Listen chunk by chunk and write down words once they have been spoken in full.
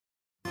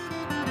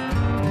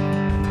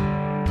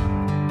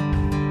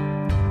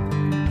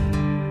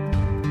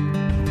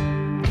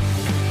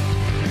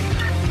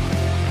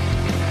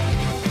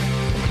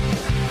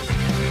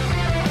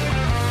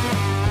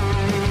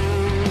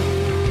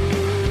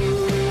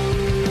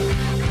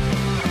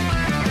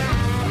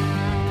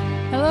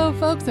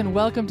folks, and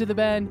welcome to The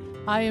Bend.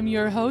 I am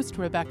your host,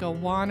 Rebecca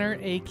Warner,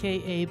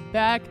 a.k.a.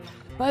 Beck.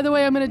 By the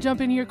way, I'm going to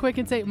jump in here quick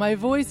and say my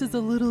voice is a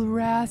little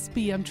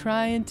raspy. I'm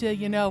trying to,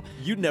 You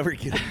never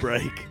get a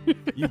break,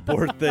 you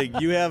poor thing.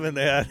 You haven't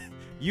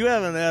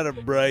had a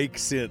break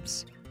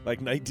since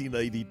like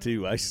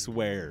 1982, I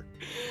swear.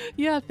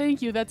 Yeah,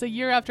 thank you. That's a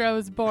year after I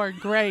was born.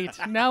 Great.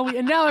 Now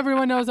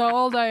everyone knows how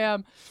old I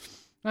am.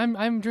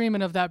 I'm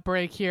dreaming of that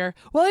break here.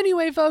 Well,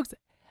 anyway, folks,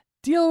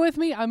 deal with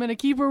me. I'm going to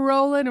keep it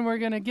rolling, and we're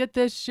going to get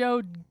this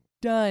show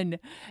done.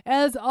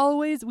 As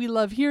always, we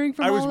love hearing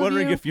from all of you. I was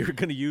wondering if you were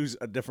going to use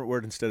a different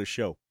word instead of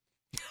show.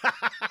 I'm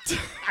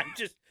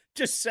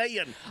just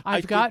saying.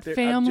 I've got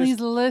families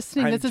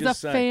listening. This is a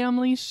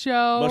family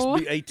show. Must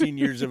be 18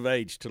 years of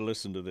age to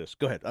listen to this.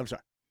 Go ahead. I'm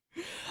sorry.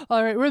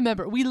 All right.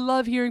 Remember, we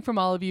love hearing from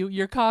all of you.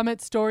 Your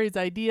comments, stories,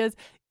 ideas.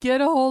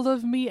 Get a hold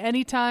of me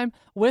anytime,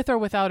 with or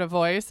without a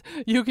voice.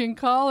 You can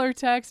call or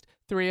text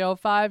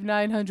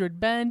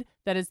 305-900-BEND.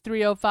 That is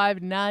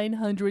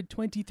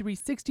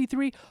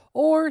 305-900-2363.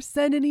 Or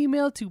send an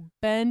email to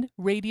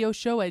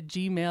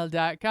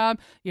bendradioshow@gmail.com.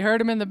 You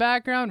heard him in the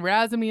background,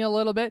 razzing me a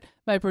little bit.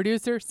 My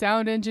producer,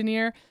 sound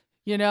engineer,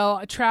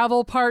 a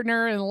travel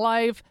partner in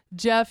life,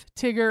 Jeff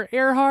Tigger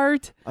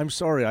Earhart. I'm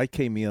sorry, I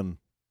came in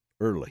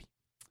early.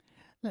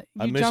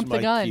 I missed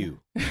my cue.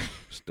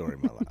 Story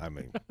of my life. I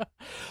mean,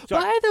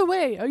 by the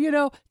way,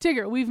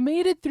 Tigger, we've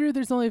made it through.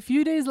 There's only a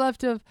few days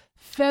left of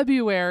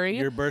February.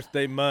 Your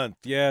birthday month.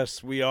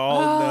 Yes, we all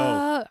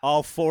know.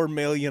 All 4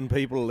 million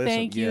people listen.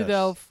 Thank you,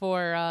 though,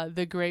 for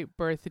the great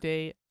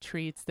birthday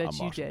treats that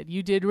you did.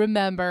 You did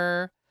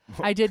remember.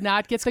 I did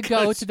not get the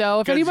goat,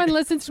 though. If anyone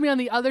listens to me on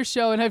the other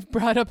show and I've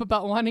brought up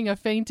about wanting a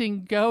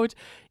fainting goat,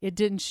 it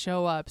didn't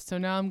show up. So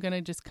now I'm going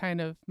to just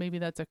maybe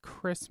that's a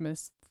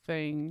Christmas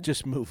thing.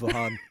 Just move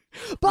on.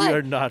 But we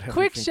are not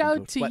quick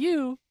shout to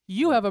you.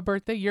 You have a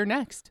birthday. You're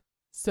next.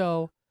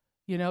 So,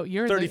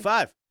 you're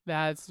 35.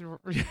 That's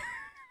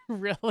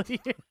really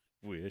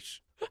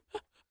wish.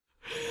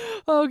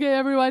 Okay,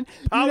 everyone.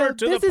 Power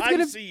to the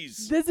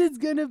Pisces. This is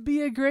going to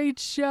be a great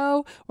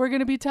show. We're going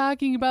to be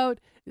talking about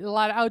a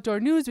lot of outdoor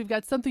news. We've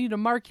got something to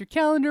mark your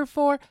calendar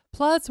for.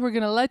 Plus, we're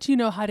going to let you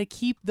know how to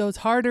keep those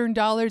hard-earned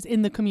dollars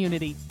in the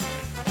community.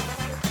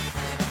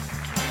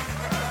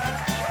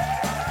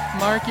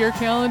 Mark your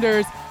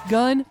calendars.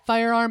 Gun,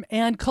 firearm,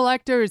 and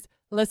collectors.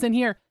 Listen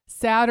here.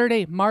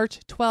 Saturday, March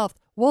 12th,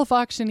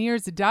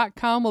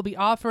 wolfauctioneers.com will be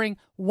offering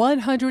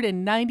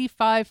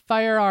 195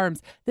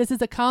 firearms. This is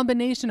a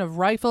combination of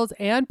rifles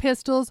and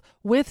pistols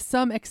with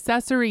some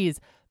accessories.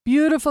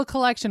 Beautiful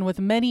collection with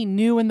many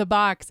new in the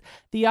box.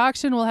 The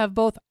auction will have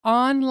both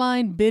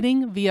online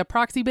bidding via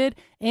proxy bid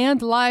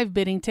and live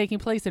bidding taking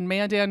place in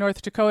Mandan,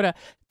 North Dakota.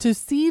 To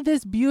see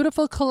this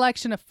beautiful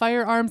collection of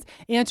firearms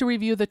and to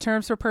review the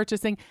terms for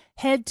purchasing,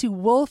 head to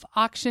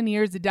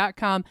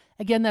wolfauctioneers.com.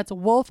 Again, that's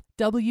wolf,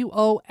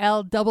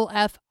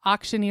 WOLFF,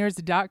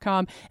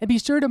 auctioneers.com. And be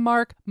sure to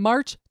mark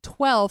March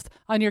 12th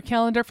on your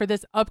calendar for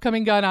this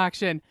upcoming gun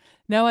auction.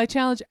 Now, I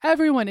challenge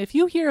everyone, if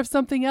you hear of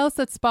something else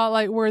that's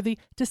spotlight worthy,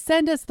 to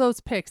send us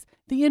those pics,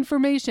 the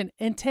information,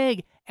 and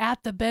tag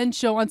 @The Ben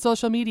Show on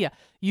social media.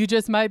 You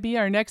just might be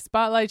our next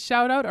spotlight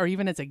shout out or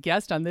even as a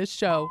guest on this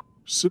show.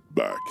 Sit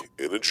back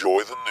and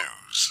enjoy the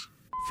news.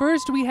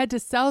 First, we head to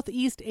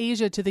Southeast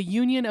Asia to the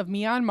Union of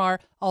Myanmar,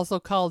 also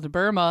called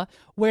Burma,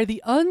 where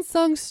the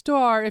unsung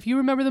star, if you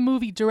remember the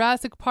movie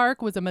Jurassic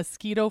Park, was a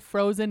mosquito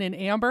frozen in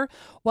amber.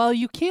 While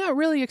you can't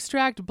really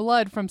extract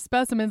blood from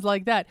specimens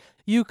like that,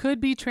 you could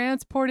be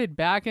transported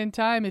back in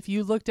time if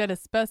you looked at a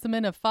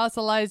specimen of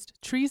fossilized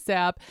tree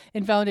sap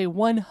and found a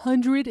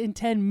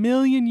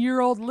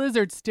 110-million-year-old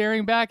lizard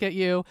staring back at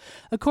you.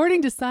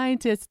 According to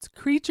scientists,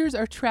 creatures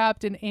are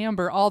trapped in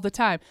amber all the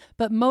time,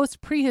 but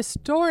most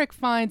prehistoric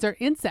finds are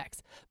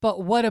insects.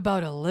 But what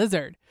about a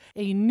lizard?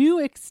 A new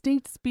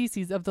extinct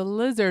species of the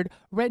lizard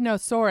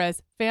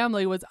Retinosaurus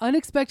family was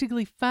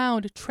unexpectedly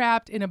found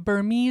trapped in a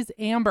Burmese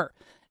amber.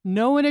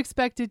 No one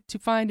expected to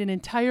find an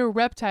entire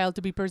reptile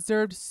to be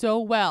preserved so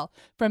well,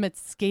 from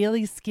its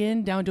scaly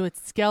skin down to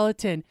its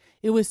skeleton.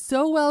 It was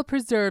so well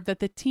preserved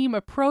that the team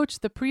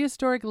approached the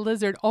prehistoric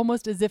lizard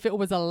almost as if it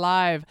was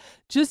alive.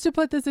 Just to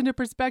put this into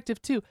perspective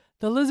too,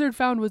 the lizard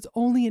found was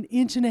only 1.5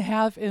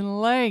 inches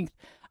in length.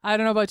 I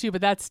don't know about you,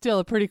 but that's still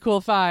a pretty cool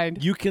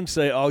find. You can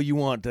say all you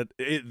want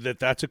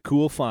that's a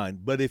cool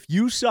find, but if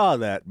you saw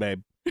that,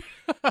 babe,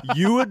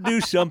 you would do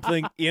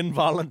something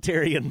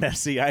involuntary and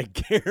messy. I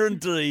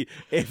guarantee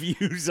if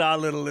you saw a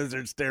little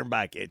lizard staring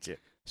back at you.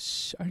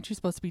 Shh, aren't you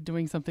supposed to be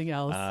doing something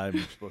else? I'm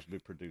supposed to be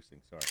producing,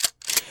 sorry.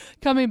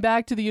 Coming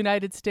back to the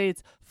United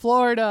States,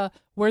 Florida,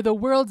 where the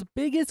world's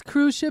biggest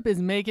cruise ship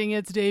is making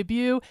its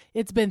debut.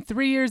 It's been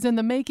 3 years in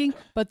the making,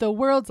 but the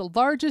world's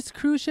largest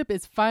cruise ship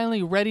is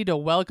finally ready to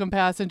welcome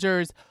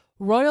passengers.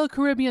 Royal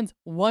Caribbean's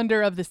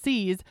Wonder of the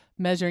Seas,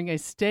 measuring a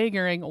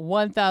staggering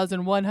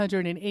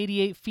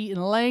 1,188 feet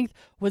in length,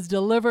 was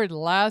delivered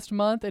last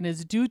month and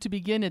is due to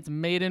begin its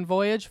maiden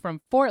voyage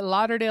from Fort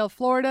Lauderdale,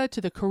 Florida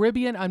to the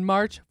Caribbean on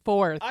March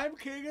 4th. I'm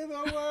king of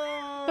the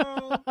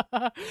world.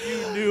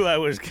 You knew I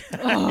was.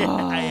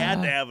 I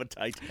had to have a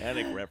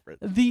Titanic reference.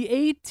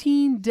 The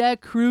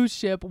 18-deck cruise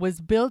ship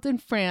was built in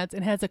France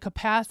and has a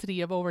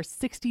capacity of over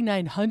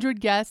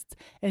 6,900 guests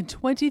and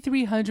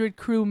 2,300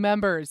 crew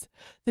members.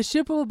 The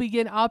ship will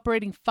begin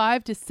operating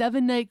 5 to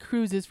 7 night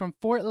cruises from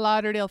Fort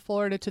Lauderdale,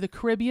 Florida to the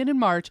Caribbean in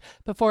March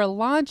before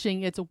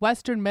launching its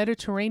Western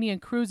Mediterranean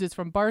cruises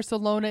from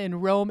Barcelona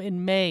and Rome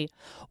in May.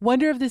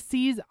 Wonder of the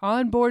Sea's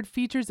onboard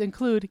features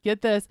include,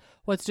 get this,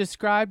 what's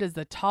described as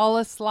the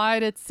tallest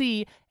slide at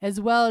sea, as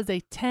well as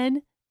a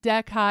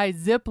 10-deck-high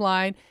zip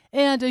line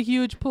and a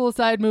huge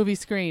poolside movie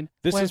screen.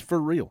 This is for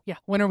real. Yeah.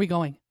 When are we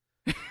going?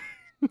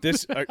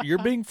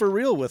 You're being for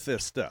real with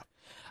this stuff.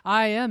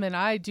 I am, and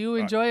I do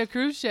enjoy a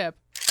cruise ship.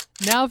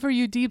 Now for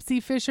you deep-sea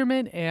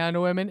fishermen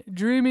and women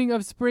dreaming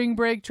of spring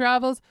break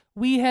travels,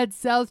 we head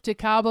south to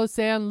Cabo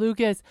San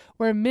Lucas,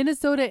 where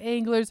Minnesota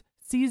anglers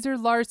Caesar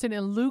Larson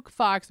and Luke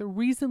Fox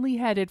recently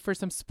headed for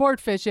some sport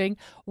fishing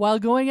while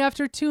going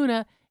after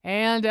tuna,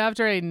 and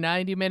after a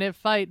 90-minute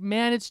fight,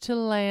 managed to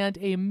land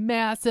a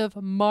massive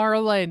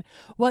marlin.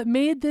 What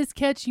made this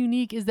catch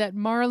unique is that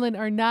marlin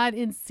are not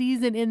in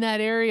season in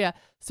that area,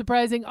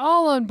 surprising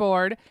all on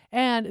board,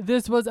 and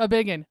this was a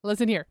biggin.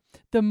 Listen here.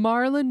 The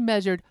marlin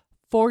measured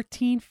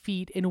 14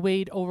 feet and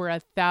weighed over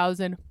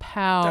 1,000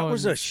 pounds. That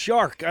was a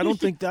shark. I don't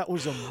think that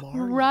was a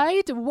marlin.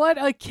 Right?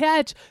 What a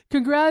catch.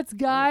 Congrats,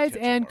 guys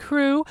and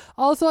crew.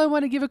 Also, I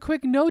want to give a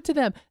quick note to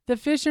them. The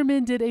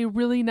fishermen did a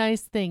really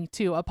nice thing,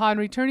 too. Upon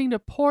returning to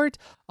port,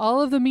 all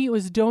of the meat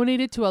was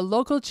donated to a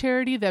local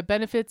charity that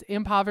benefits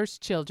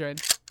impoverished children.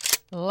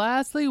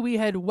 Lastly, we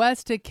head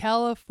west to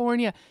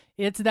California.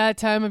 It's that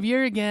time of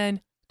year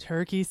again.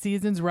 Turkey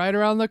season's right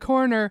around the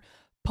corner.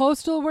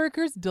 Postal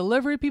workers,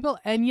 delivery people,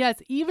 and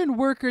yes, even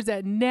workers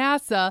at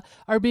NASA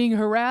are being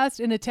harassed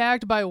and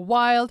attacked by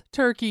wild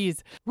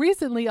turkeys.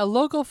 Recently, a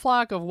local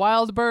flock of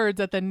wild birds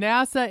at the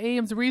NASA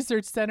Ames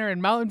Research Center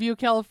in Mountain View,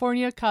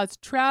 California,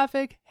 caused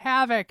traffic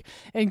havoc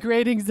and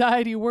great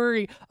anxiety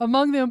worry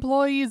among the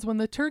employees when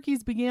the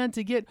turkeys began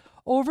to get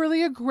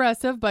overly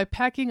aggressive by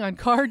pecking on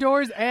car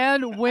doors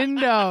and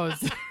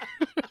windows.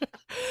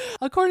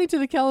 According to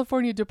the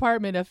California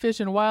Department of Fish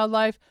and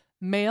Wildlife,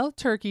 male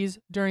turkeys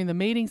during the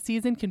mating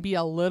season can be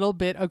a little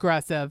bit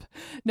aggressive.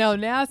 Now,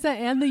 NASA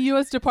and the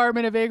U.S.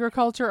 Department of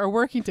Agriculture are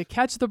working to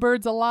catch the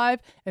birds alive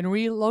and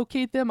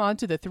relocate them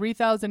onto the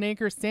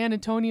 3,000-acre San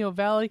Antonio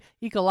Valley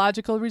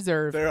Ecological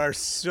Reserve. There are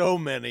so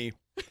many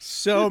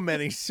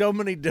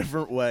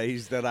different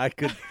ways that I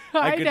could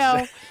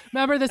know. say.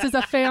 Remember, this is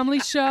a family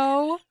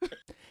show.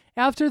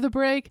 After the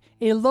break,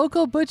 a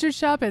local butcher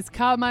shop has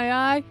caught my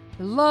eye.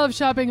 Love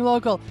shopping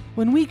local.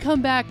 When we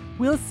come back,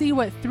 we'll see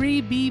what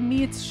 3B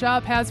Meats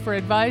Shop has for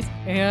advice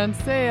and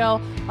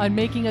sale on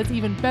making us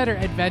even better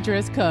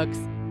adventurous cooks.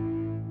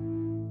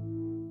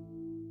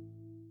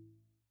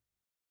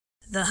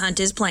 The hunt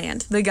is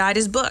planned. The guide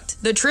is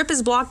booked. The trip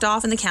is blocked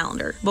off in the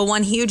calendar. But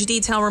one huge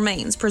detail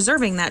remains,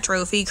 preserving that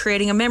trophy,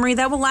 creating a memory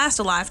that will last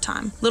a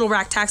lifetime. Little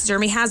Rack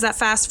Taxidermy has that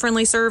fast,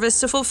 friendly service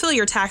to fulfill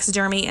your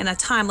taxidermy in a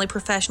timely,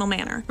 professional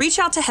manner. Reach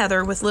out to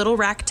Heather with Little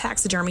Rack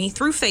Taxidermy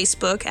through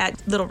Facebook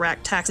at Little Rack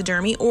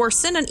Taxidermy or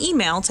send an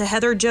email to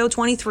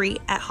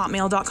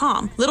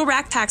heatherjoe23@hotmail.com. Little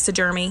Rack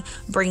Taxidermy,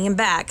 bringing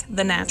back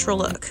the natural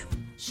look.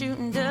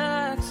 Shooting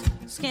ducks,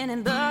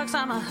 skinning bucks,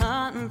 I'm a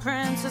hunting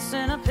princess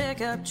in a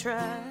pickup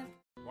truck.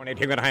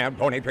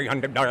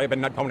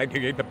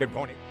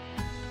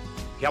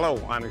 Hello,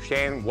 I'm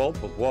Shane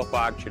Wolf of Wolf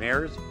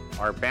Auctioneers.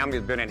 Our family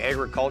has been in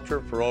agriculture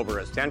for over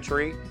a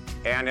century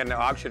and in the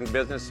auction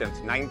business since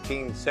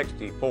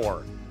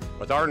 1964.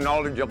 With our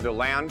knowledge of the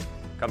land,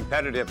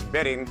 competitive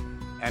bidding,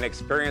 and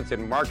experience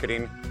in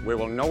marketing, we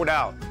will no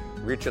doubt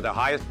reach the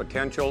highest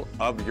potential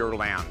of your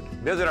land.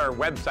 Visit our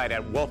website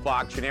at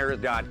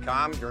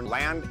wolfauctioneers.com, your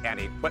land and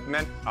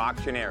equipment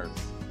auctioneers.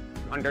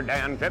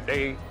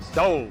 150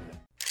 sold.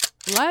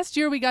 Last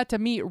year, we got to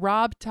meet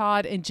Rob,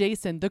 Todd, and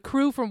Jason, the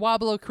crew from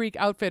Wabalo Creek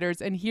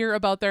Outfitters, and hear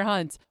about their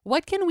hunts.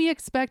 What can we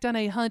expect on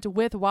a hunt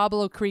with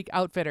Wabalo Creek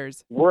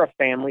Outfitters? We're a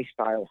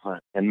family-style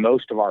hunt, and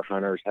most of our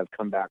hunters have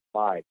come back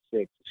 5,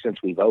 6 since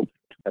we've opened,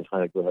 have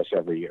hunted with us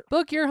every year.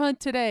 Book your hunt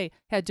today.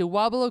 Head to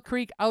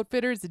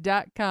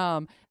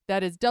WabalowCreekOutfitters.com.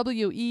 That is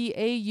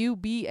WEAUBLEAU,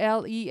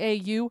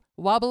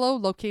 Wabalo,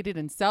 located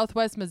in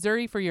southwest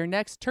Missouri, for your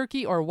next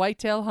turkey or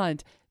whitetail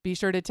hunt. Be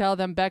sure to tell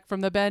them Beck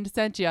from the Bend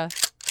sent you.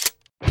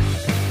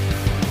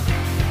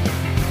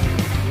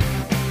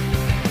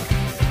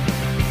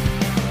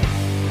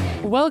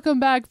 Welcome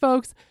back,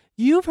 folks.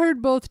 You've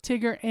heard both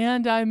Tigger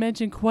and I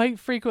mention quite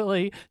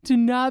frequently to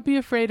not be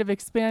afraid of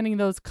expanding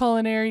those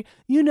culinary,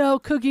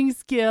 cooking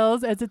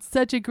skills, as it's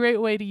such a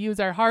great way to use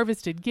our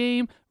harvested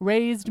game,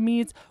 raised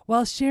meats,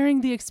 while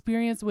sharing the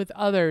experience with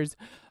others.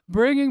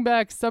 Bringing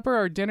back supper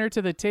or dinner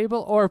to the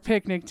table or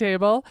picnic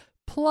table,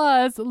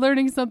 plus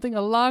learning something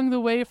along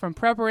the way from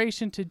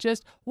preparation to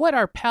just what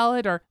our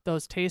palate or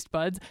those taste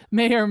buds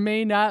may or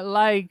may not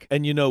like.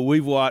 And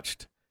we've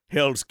watched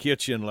Hell's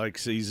Kitchen like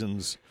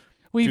seasons.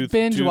 We've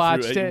binge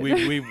watched it. We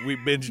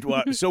binged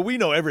watched. So we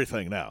know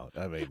everything now.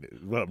 I mean,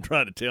 what I'm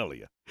trying to tell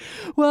you.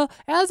 Well,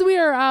 as we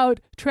are out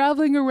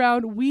traveling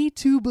around, we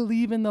too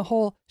believe in the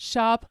whole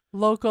shop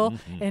local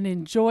and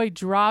enjoy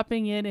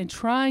dropping in and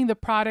trying the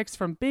products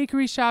from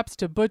bakery shops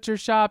to butcher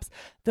shops.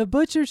 The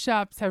butcher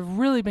shops have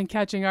really been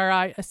catching our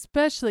eye,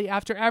 especially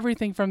after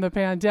everything from the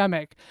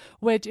pandemic,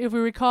 which, if we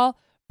recall,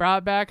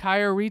 brought back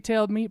higher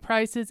retail meat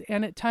prices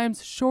and at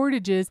times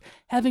shortages,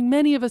 having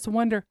many of us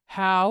wonder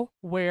how,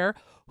 where,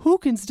 who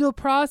can still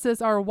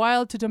process our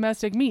wild to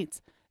domestic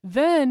meats.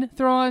 Then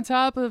throw on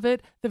top of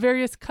it the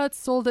various cuts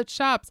sold at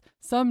shops,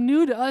 some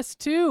new to us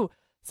too.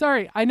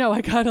 Sorry, I know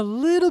I got a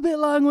little bit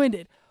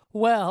long-winded.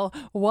 Well,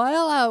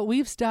 while out,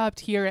 we've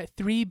stopped here at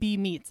 3B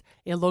Meats,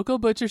 a local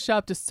butcher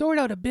shop to sort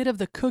out a bit of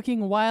the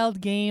cooking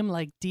wild game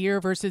like deer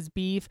versus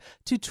beef,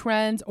 to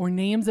trends or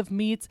names of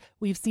meats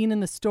we've seen in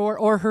the store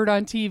or heard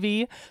on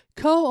TV.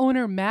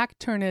 Co-owner Mac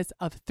Turnus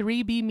of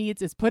 3B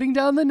Meats is putting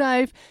down the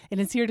knife and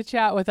is here to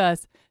chat with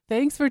us.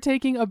 Thanks for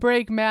taking a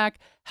break, Mac.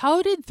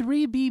 How did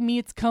 3B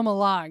Meats come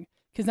along?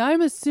 Because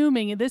I'm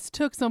assuming this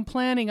took some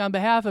planning on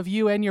behalf of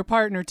you and your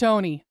partner,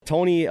 Tony.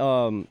 Tony,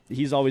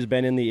 he's always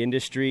been in the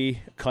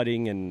industry,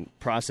 cutting and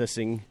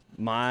processing.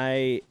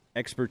 My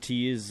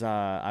expertise,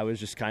 I was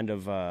just kind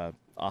of a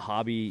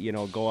hobby,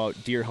 go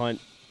out, deer hunt,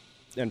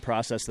 and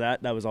process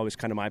that. That was always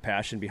kind of my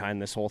passion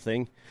behind this whole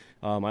thing.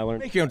 I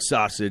learned make your own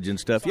sausage and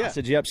stuff.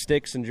 Sausage, yep,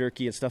 sticks and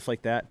jerky and stuff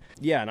like that.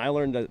 Yeah, and I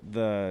learned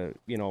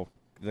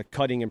the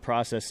cutting and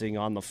processing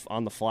on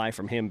the fly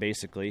from him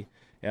basically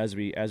as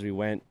we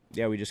went.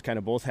 Yeah, we just kind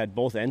of both had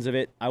both ends of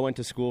it. I went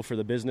to school for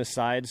the business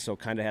side, so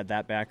kind of had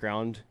that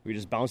background. We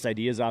just bounced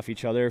ideas off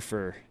each other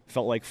for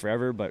felt like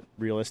forever, but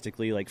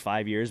realistically like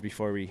 5 years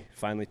before we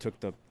finally took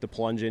the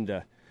plunge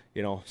into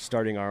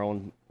starting our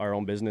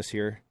own business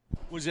here.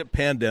 Was it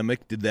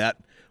pandemic? Did that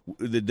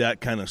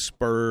kind of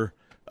spur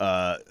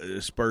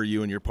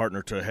you and your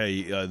partner to,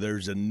 hey,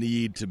 there's a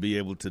need to be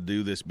able to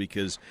do this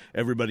because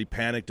everybody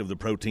panicked of the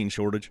protein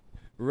shortage?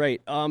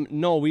 Right.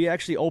 No, we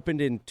actually opened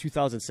in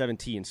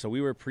 2017, so we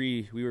were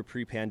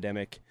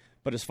pre-pandemic.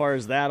 But as far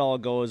as that all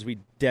goes, we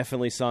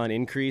definitely saw an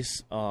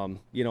increase.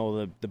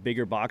 The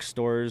bigger box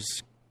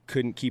stores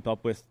couldn't keep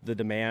up with the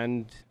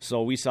demand,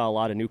 so we saw a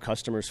lot of new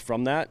customers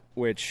from that,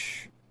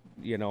 which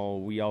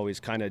we always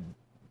kind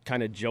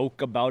of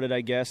joke about it, I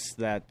guess,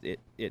 that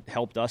it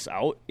helped us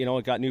out.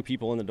 It got new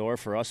people in the door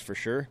for us for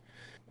sure.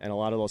 And a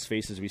lot of those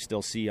faces we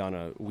still see on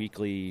a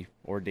weekly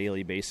or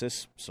daily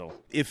basis. So,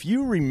 if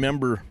you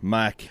remember,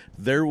 Mike,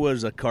 there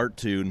was a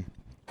cartoon,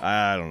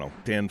 I don't know,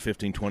 10,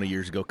 15, 20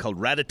 years ago called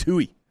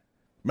Ratatouille.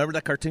 Remember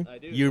that cartoon? I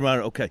do. You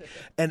remember? Okay.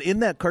 And in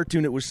that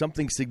cartoon, it was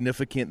something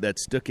significant that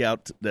stuck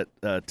out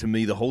to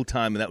me the whole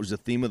time, and that was the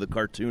theme of the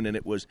cartoon, and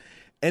it was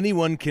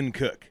anyone can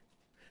cook.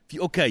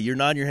 You're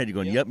nodding your head.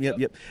 You're going, yep.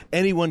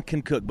 Anyone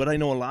can cook. But I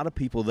know a lot of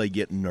people, they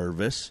get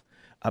nervous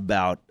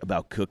about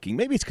cooking.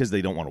 Maybe it's because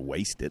they don't want to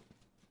waste it.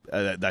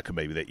 That could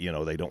maybe that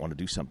they don't want to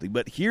do something.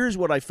 But here's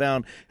what I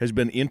found has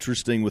been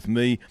interesting with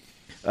me.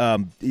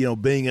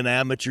 Being an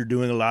amateur,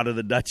 doing a lot of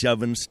the Dutch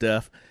oven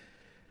stuff.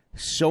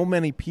 So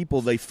many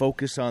people, they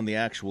focus on the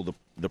actual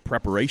the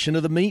preparation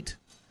of the meat.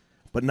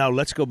 But now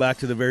let's go back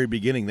to the very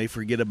beginning. They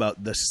forget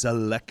about the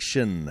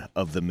selection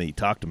of the meat.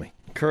 Talk to me.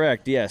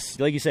 Correct, yes.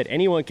 Like you said,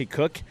 anyone can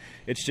cook.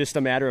 It's just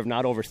a matter of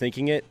not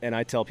overthinking it, and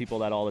I tell people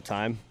that all the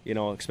time.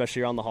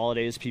 Especially around the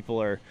holidays, people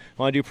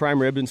want to do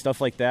prime rib and stuff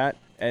like that,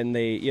 and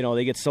they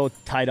get so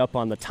tied up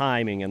on the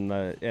timing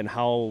and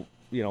how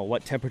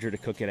what temperature to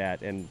cook it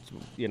at, and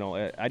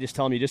I just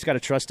tell them you just got to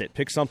trust it.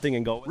 Pick something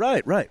and go.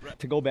 Right.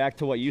 To go back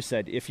to what you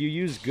said, if you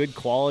use good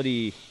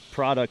quality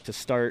product to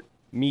start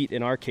meat,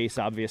 in our case,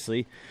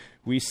 obviously,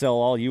 we sell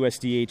all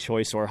USDA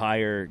choice or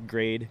higher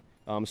grade.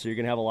 So you're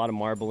going to have a lot of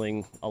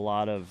marbling, a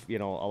lot of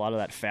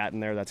that fat in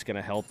there that's going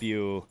to help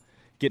you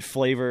get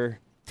flavor,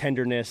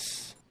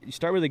 tenderness. You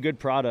start with a good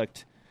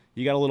product,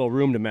 you got a little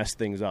room to mess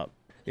things up.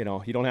 You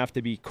don't have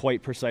to be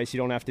quite precise. You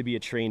don't have to be a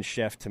trained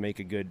chef to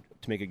make a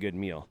good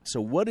meal. So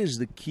what is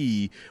the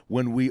key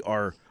when we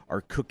are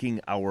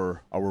cooking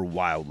our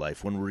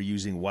wildlife, when we're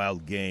using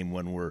wild game,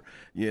 when we're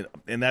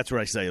and that's where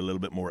I say a little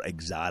bit more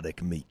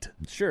exotic meat?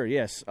 Sure,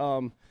 yes.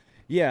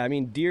 Yeah, I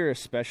mean, deer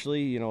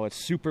especially, it's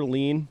super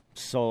lean.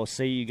 So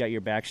say you got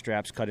your back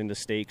straps cut into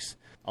steaks.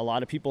 A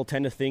lot of people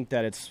tend to think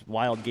that it's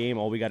wild game.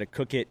 Oh, we got to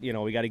cook it.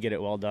 We got to get it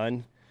well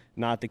done.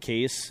 Not the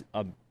case.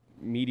 A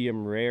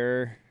medium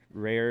rare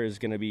is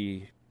going to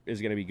be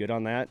good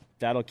on that.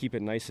 That'll keep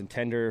it nice and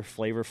tender,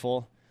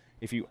 flavorful.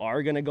 If you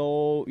are going to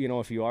go,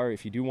 if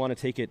you do want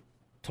to take it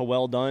to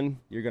well done,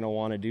 you're going to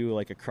want to do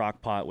like a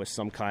crock pot with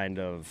some kind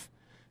of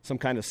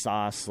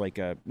sauce, like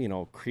a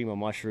cream of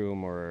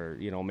mushroom, or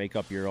make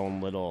up your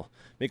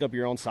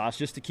own sauce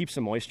just to keep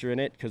some moisture in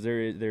it, because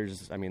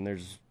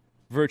there's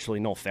virtually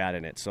no fat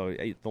in it. So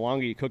the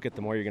longer you cook it,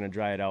 the more you're going to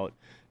dry it out,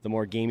 the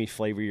more gamey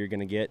flavor you're going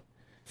to get.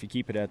 If you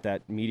keep it at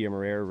that medium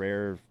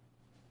rare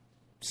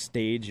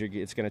stage,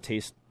 it's going to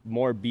taste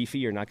more beefy.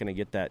 You're not going to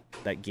get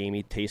that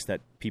gamey taste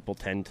that people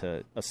tend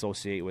to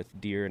associate with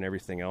deer and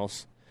everything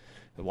else,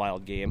 the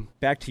wild game.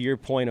 Back to your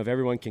point of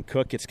everyone can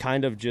cook, it's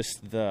kind of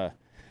just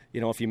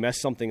if you mess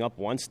something up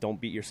once, don't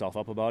beat yourself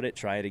up about it.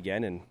 Try it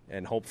again,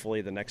 and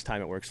hopefully the next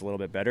time it works a little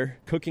bit better.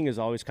 Cooking has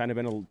always kind of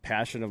been a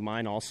passion of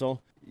mine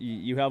also.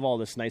 You have all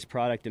this nice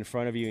product in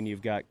front of you, and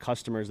you've got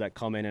customers that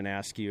come in and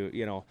ask you,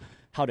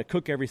 how to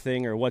cook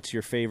everything, or what's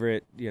your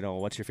favorite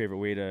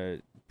way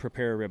to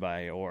prepare a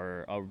ribeye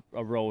or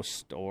a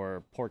roast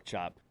or pork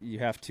chop. You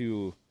have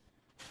to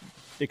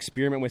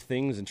experiment with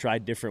things and try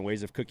different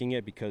ways of cooking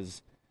it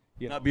because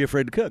not be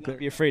afraid to cook. Not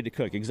be afraid to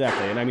cook,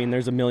 exactly. And I mean,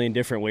 there's a million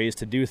different ways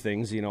to do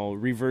things.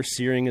 Reverse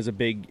searing is a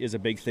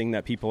big thing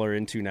that people are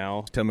into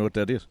now. Tell me what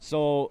that is.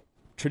 So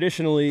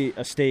traditionally,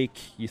 a steak,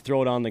 you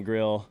throw it on the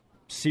grill,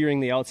 searing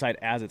the outside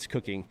as it's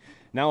cooking.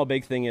 Now a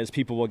big thing is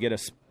people will get a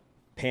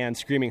pan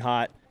screaming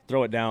hot,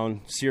 throw it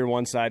down, sear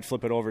one side,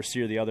 flip it over,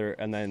 sear the other,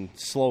 and then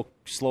slow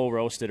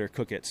roast it or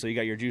cook it. So you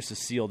got your juices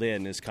sealed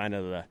in is kind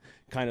of the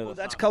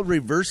that's called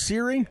reverse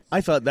searing?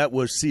 I thought that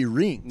was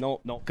searing. No.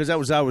 Because that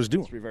was what I was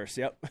doing. It's reverse,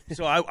 yep.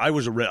 So I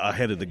was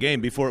ahead of the game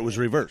before it was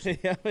reversed. Yeah,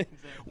 exactly.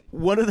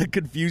 One of the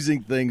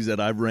confusing things that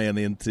I've ran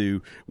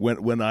into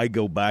when I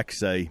go back,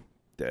 say,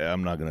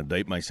 I'm not going to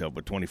date myself,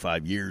 but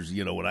 25 years,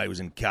 when I was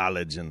in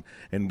college and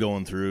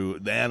going through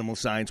the animal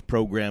science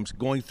programs,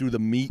 going through the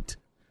meat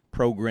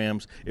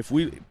programs. If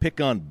we pick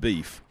on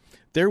beef,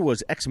 there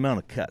was X amount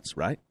of cuts,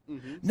 right?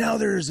 Mm-hmm. Now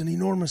there's an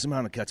enormous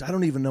amount of cuts. I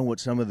don't even know what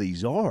some of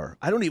these are.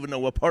 I don't even know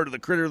what part of the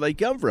critter they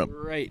come from.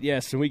 Right,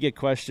 yes, and we get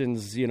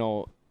questions,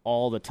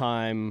 all the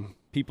time,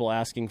 people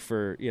asking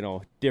for,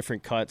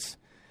 different cuts.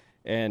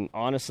 And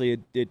honestly,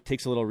 it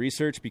takes a little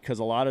research because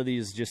a lot of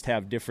these just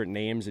have different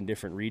names in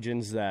different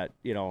regions that,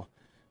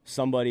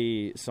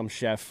 some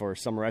chef or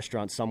some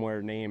restaurant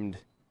somewhere named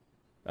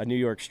a New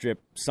York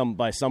strip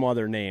by some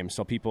other name.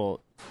 So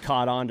people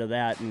caught on to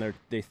that and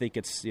they think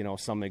it's,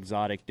 some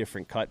exotic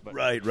different cut. But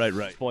right.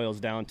 It boils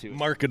down to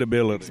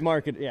marketability.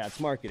 It's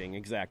marketing,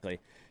 exactly.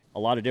 A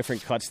lot of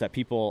different cuts that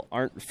people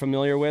aren't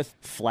familiar with.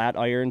 Flat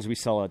irons, we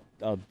sell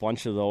a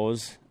bunch of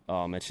those.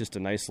 It's just a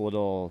nice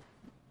little,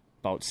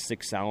 about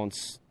 6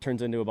 ounce,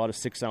 turns into about a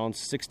 6 ounce,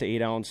 6 to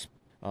 8 ounce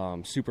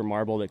super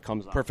marble that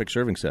comes off. Perfect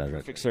serving size, right?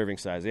 Perfect serving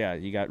size, yeah.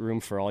 You got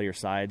room for all your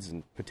sides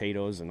and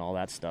potatoes and all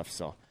that stuff,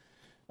 so.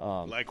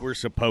 Like we're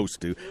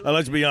supposed to.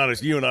 Let's be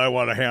honest. You and I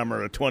want to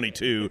hammer a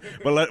 22,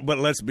 but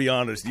let's be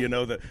honest.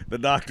 The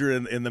doctor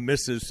and the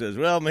missus says,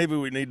 well, maybe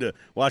we need to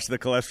watch the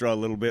cholesterol a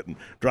little bit and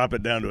drop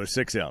it down to a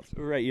 6 ounce.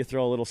 Right. You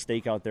throw a little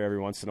steak out there every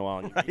once in a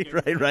while.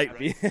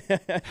 Right.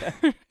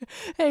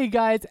 Hey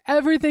guys,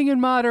 everything in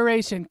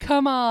moderation.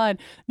 Come on,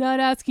 not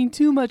asking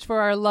too much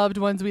for our loved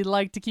ones we'd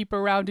like to keep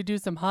around to do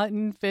some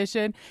hunting,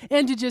 fishing,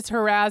 and to just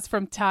harass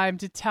from time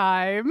to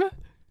time.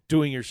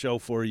 Doing your show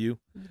for you,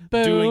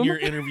 Boom. Doing your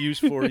interviews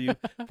for you,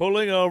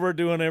 pulling over,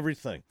 doing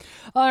everything.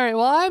 All right,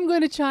 well, I'm going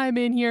to chime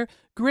in here.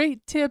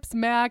 Great tips,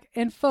 Mac.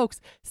 And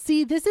folks,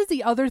 see, this is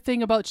the other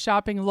thing about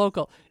shopping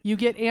local. You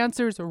get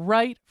answers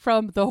right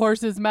from the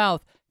horse's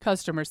mouth.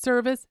 Customer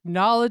service,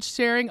 knowledge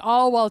sharing,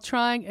 all while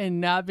trying and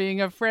not being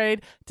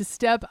afraid to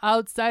step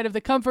outside of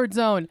the comfort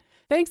zone.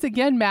 Thanks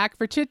again, Mac,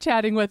 for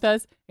chit-chatting with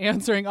us,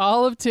 answering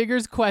all of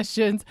Tigger's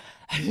questions.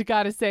 I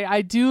gotta say,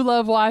 I do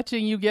love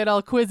watching you get all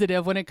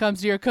inquisitive when it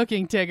comes to your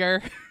cooking,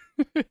 Tigger.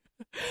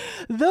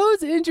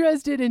 Those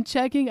interested in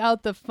checking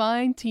out the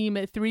fine team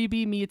at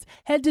 3B Meats,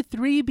 head to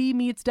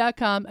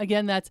 3bmeats.com.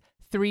 Again, that's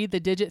 3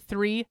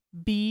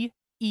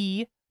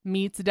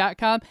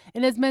 meats.com.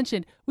 And as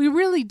mentioned, we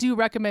really do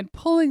recommend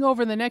pulling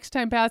over the next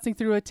time passing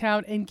through a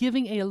town and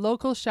giving a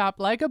local shop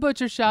like a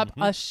butcher shop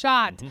a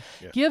shot.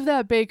 Yeah. Give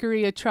that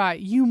bakery a try.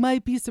 You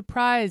might be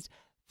surprised.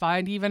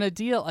 Find even a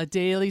deal, a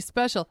daily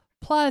special.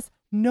 Plus,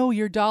 know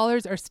your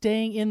dollars are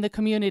staying in the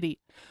community.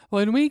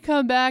 When we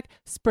come back,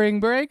 spring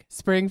break,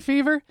 spring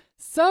fever,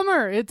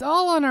 summer, it's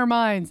all on our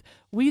minds.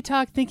 We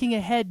talk thinking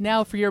ahead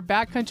now for your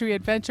backcountry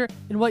adventure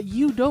and what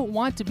you don't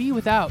want to be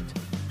without.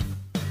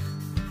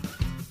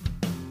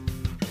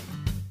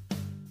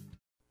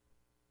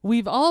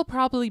 We've all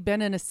probably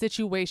been in a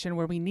situation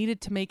where we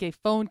needed to make a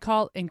phone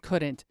call and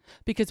couldn't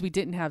because we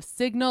didn't have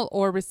signal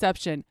or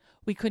reception.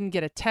 We couldn't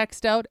get a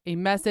text out, a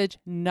message,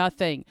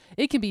 nothing.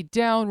 It can be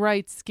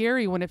downright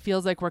scary when it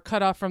feels like we're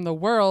cut off from the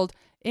world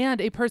and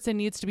a person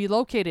needs to be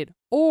located,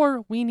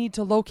 or we need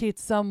to locate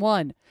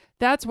someone.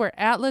 That's where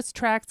Atlas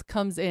Tracks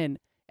comes in.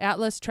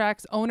 Atlas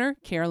Tracks owner,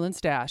 Carolyn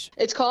Stash.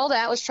 It's called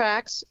Atlas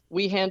Tracks.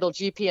 We handle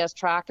GPS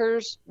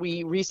trackers.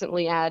 We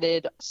recently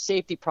added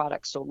safety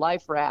products, so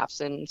life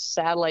rafts and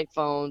satellite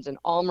phones and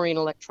all marine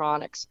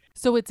electronics.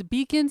 So it's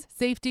beacons,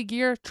 safety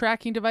gear,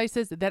 tracking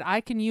devices that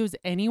I can use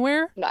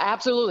anywhere? No,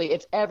 absolutely.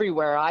 It's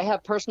everywhere. I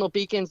have personal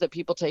beacons that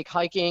people take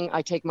hiking.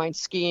 I take mine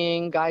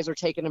skiing. Guys are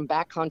taking them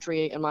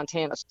backcountry in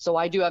Montana. So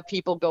I do have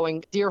people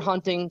going deer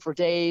hunting for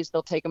days.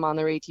 They'll take them on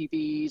their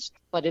ATVs.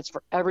 But it's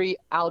for every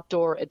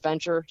outdoor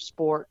adventure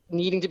sport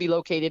needing to be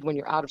located when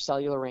you're out of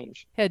cellular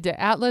range. Head to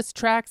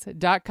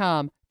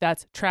atlastracks.com.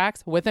 That's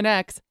tracks with an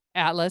X,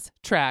 Atlas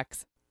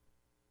Tracks.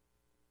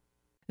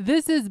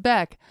 This is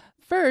Beck.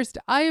 First,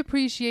 I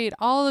appreciate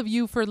all of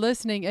you for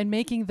listening and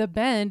making The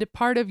Bend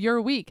part of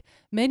your week.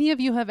 Many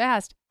of you have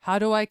asked, how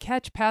do I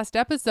catch past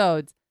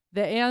episodes?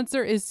 The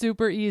answer is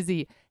super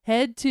easy.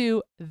 Head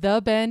to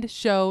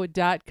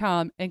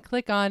thebendshow.com and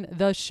click on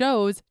the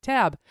shows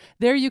tab.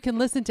 There you can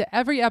listen to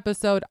every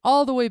episode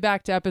all the way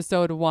back to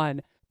episode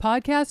 1.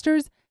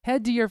 Podcasters,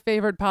 head to your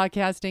favorite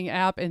podcasting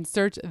app and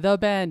search The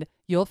Bend.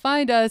 You'll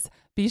find us.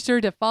 Be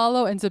sure to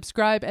follow and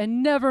subscribe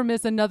and never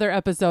miss another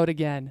episode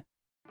again.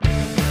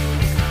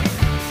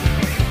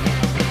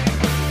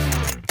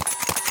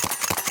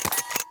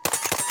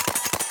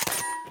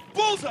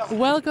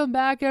 Welcome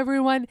back,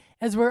 everyone.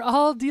 As we're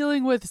all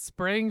dealing with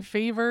spring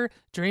fever,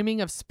 dreaming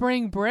of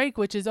spring break,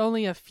 which is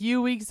only a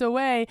few weeks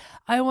away,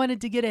 I wanted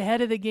to get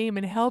ahead of the game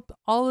and help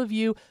all of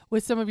you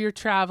with some of your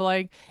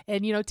traveling.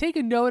 And, take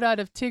a note out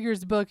of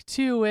Tigger's book,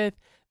 too, with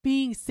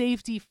being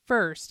safety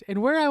first.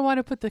 And where I want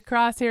to put the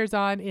crosshairs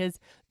on is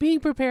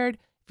being prepared,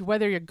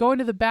 whether you're going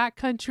to the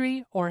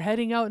backcountry or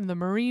heading out in the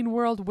marine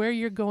world, where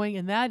you're going,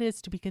 and that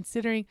is to be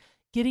considering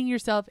getting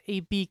yourself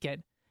a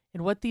beacon.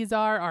 And what these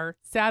are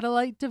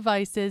satellite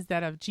devices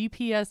that have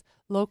GPS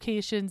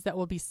locations that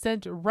will be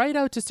sent right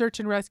out to search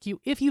and rescue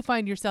if you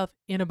find yourself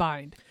in a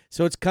bind.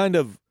 So it's kind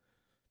of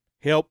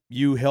help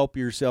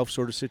yourself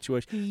sort of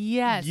situation.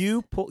 Yes.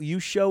 You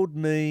showed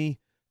me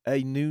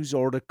a news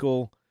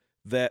article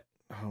that,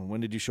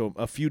 when did you show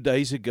them? A few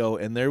days ago,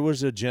 and there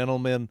was a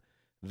gentleman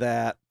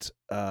that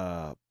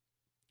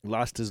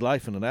lost his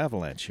life in an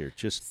avalanche here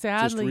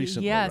Sadly,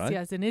 recently, yes, right?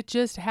 yes, and it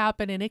just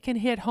happened, and it can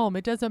hit home.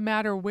 It doesn't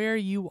matter where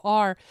you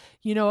are,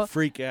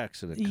 Freak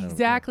accident.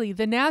 Exactly.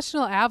 The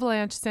National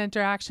Avalanche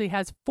Center actually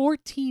has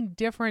 14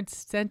 different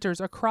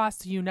centers across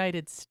the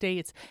United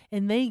States,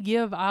 and they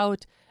give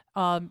out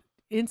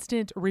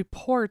instant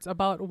reports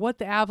about what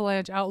the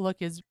avalanche outlook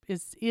is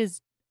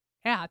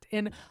at.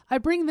 And I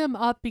bring them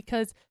up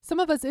because some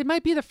of us, it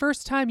might be the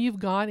first time you've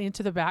gone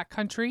into the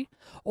backcountry,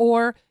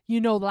 or,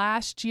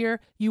 last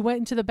year you went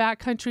into the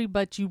backcountry,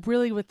 but you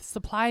really, with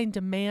supply and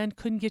demand,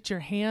 couldn't get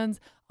your hands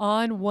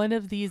on one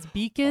of these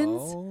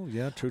beacons. Oh,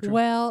 yeah, true.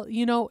 Well,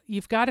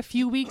 you've got a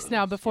few weeks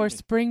now before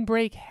spring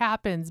break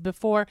happens,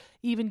 before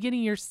even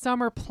getting your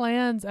summer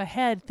plans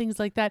ahead, things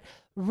like that.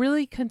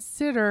 Really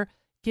consider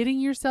getting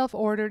yourself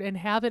ordered and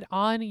have it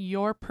on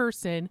your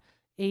person,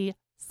 a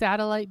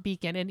satellite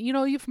beacon. And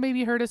you've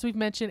maybe heard us, we've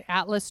mentioned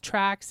Atlas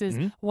Trax is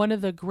one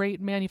of the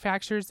great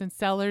manufacturers and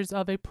sellers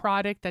of a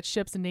product that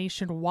ships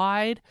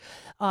nationwide.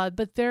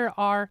 But there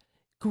are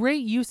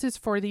great uses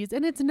for these,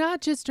 and it's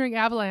not just during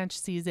avalanche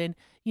season.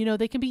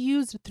 They can be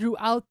used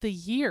throughout the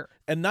year.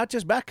 And not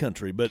just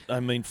backcountry, but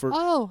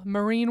for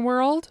marine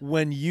world.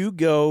 When you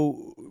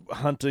go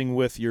hunting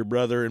with your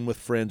brother and with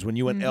friends, when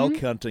you went elk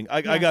hunting,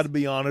 I got to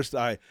be honest,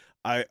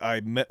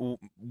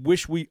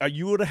 wish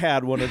you would have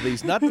had one of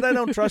these. Not that I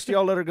don't trust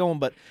y'all that are going,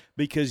 but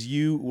because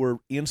you were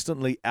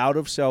instantly out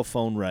of cell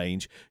phone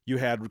range, you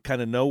had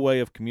kind of no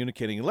way of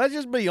communicating. And let's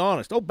just be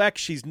honest. Oh, Beck,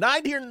 she's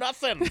not here,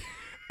 nothing.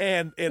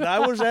 And I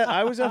was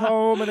at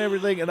home and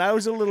everything, and I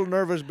was a little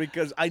nervous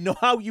because I know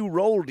how you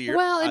rolled here.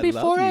 Well, and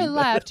before I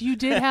left, you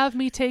did have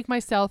me take my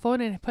cell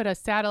phone and put a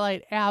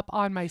satellite app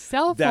on my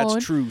cell phone.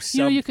 That's true.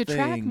 You could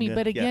track me,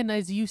 but again,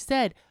 as you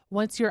said,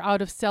 once you're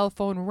out of cell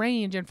phone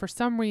range, and for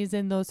some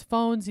reason those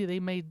phones, they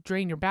may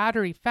drain your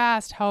battery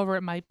fast, however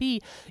it might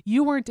be,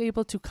 you weren't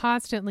able to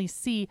constantly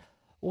see,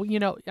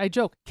 I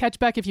joke, catch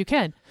back if you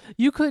can.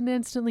 You couldn't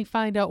instantly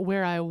find out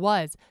where I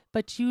was,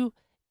 but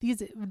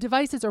these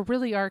devices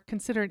are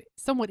considered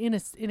somewhat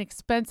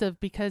inexpensive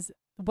because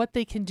what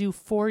they can do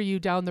for you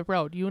down the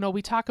road.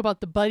 We talk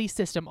about the buddy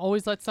system,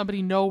 always let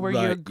somebody know where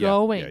you're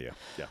going.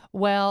 Yeah.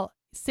 Well,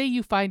 say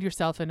you find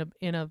yourself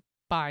in a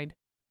bind.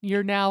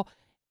 You're now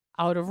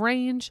out of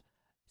range,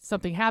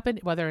 something happened,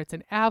 whether it's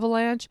an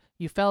avalanche,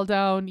 you fell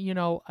down,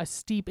 a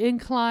steep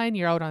incline,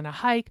 you're out on a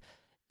hike.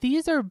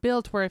 These are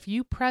built where if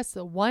you press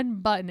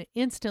one button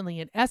instantly,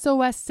 an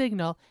SOS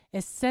signal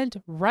is sent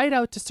right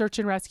out to search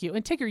and rescue.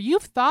 And Tigger,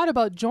 you've thought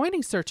about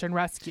joining search and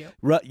rescue.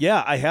 Right,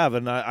 yeah, I have,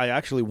 and I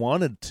actually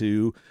wanted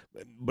to,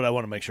 but I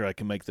want to make sure I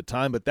can make the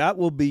time. But that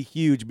will be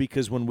huge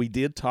because when we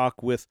did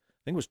talk with,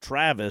 I think it was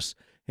Travis,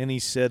 and he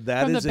said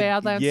that from is the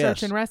Badlands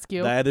Search and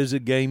Rescue. That is a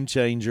game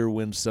changer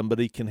when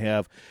somebody can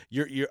have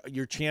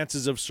your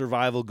chances of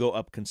survival go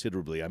up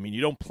considerably. I mean,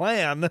 you don't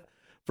plan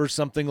for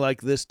something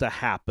like this to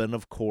happen,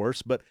 of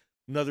course, but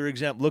another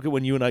example, look at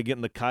when you and I get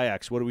in the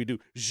kayaks. What do we do?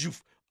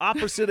 Zoof,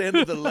 opposite end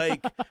of the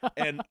lake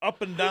and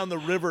up and down the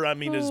river. I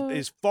mean,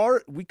 as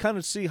far, we kind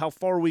of see how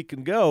far we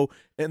can go,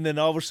 and then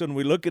all of a sudden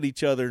we look at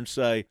each other and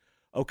say,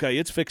 okay,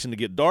 it's fixing to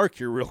get dark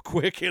here real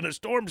quick, and a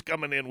storm's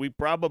coming in. We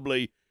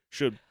probably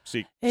should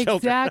seek shelter.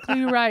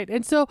 Exactly right.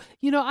 And so,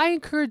 I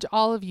encourage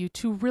all of you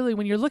to really,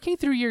 when you're looking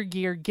through your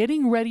gear,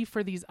 getting ready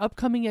for these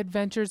upcoming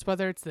adventures,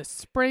 whether it's the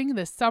spring,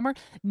 the summer,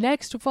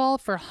 next fall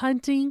for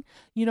hunting,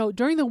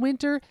 during the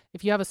winter,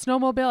 if you have a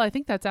snowmobile, I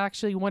think that's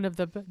actually one of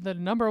the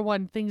number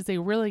one things they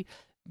really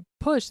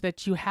push,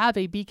 that you have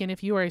a beacon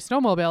if you are a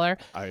snowmobiler.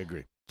 I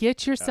agree.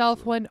 Get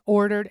yourself one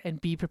ordered and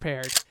be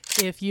prepared.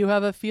 If you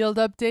have a field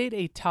update,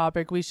 a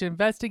topic we should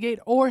investigate,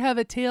 or have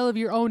a tale of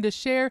your own to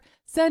share,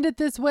 send it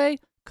this way.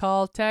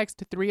 Call,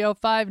 text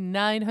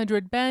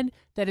 305-900-BEN,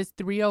 that is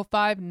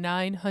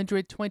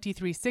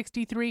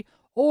 305-900-2363,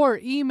 or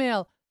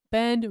email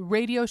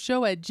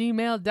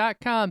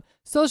bendradioshow@gmail.com.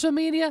 Social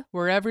media,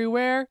 we're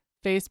everywhere.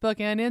 Facebook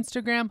and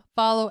Instagram.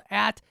 Follow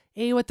at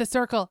A with the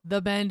Circle,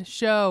 The Bend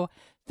Show.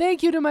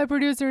 Thank you to my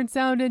producer and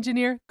sound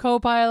engineer,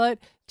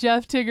 co-pilot,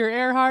 Jeff Tigger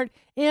Earhart,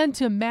 and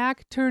to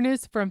Mac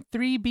Turnus from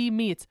 3B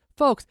Meats.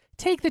 Folks,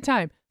 take the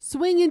time.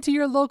 Swing into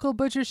your local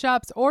butcher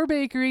shops or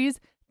bakeries.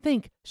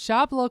 Think,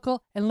 shop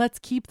local, and let's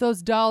keep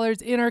those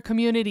dollars in our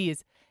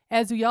communities.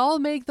 As we all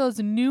make those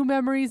new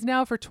memories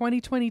now for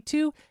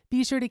 2022,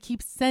 be sure to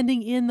keep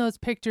sending in those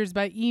pictures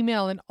by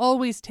email and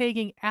always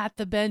tagging at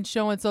The Bend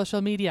Show on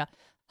social media.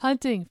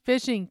 Hunting,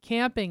 fishing,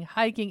 camping,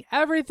 hiking,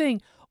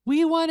 everything.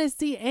 We want to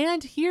see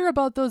and hear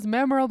about those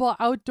memorable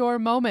outdoor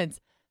moments.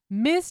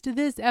 Missed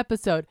this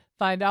episode?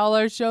 Find all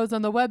our shows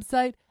on the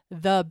website,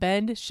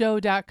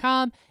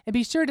 thebendshow.com, and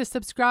be sure to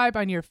subscribe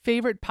on your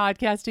favorite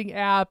podcasting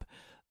app.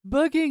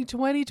 Booking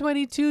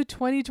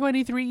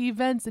 2022-2023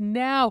 events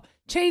now.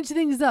 Change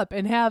things up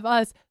and have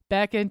us,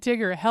 Beck and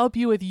Tigger, help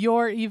you with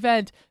your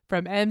event.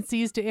 From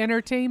MCs to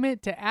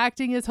entertainment to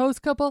acting as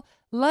host couple,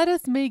 let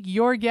us make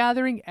your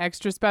gathering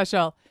extra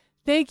special.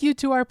 Thank you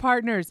to our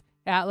partners,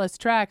 Atlas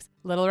Tracks,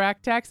 Little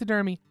Rack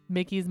Taxidermy,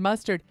 Mickey's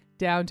Mustard,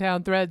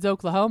 Downtown Threads,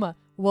 Oklahoma,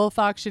 Wolf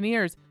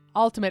Auctioneers,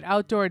 Ultimate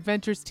Outdoor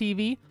Adventures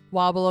TV,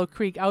 Wabalo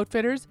Creek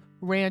Outfitters,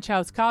 Ranch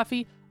House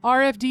Coffee,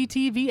 RFD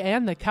TV,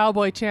 and the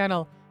Cowboy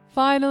Channel.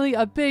 Finally,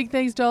 a big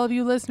thanks to all of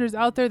you listeners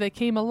out there that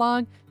came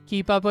along.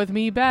 Keep up with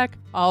me, Beck,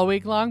 all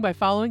week long by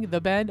following The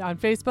Bend on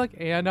Facebook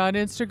and on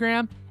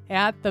Instagram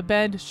at The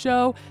Bend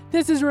Show.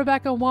 This is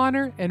Rebecca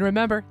Warner, and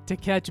remember to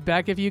catch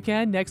Beck if you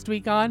can next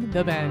week on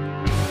The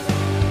Bend.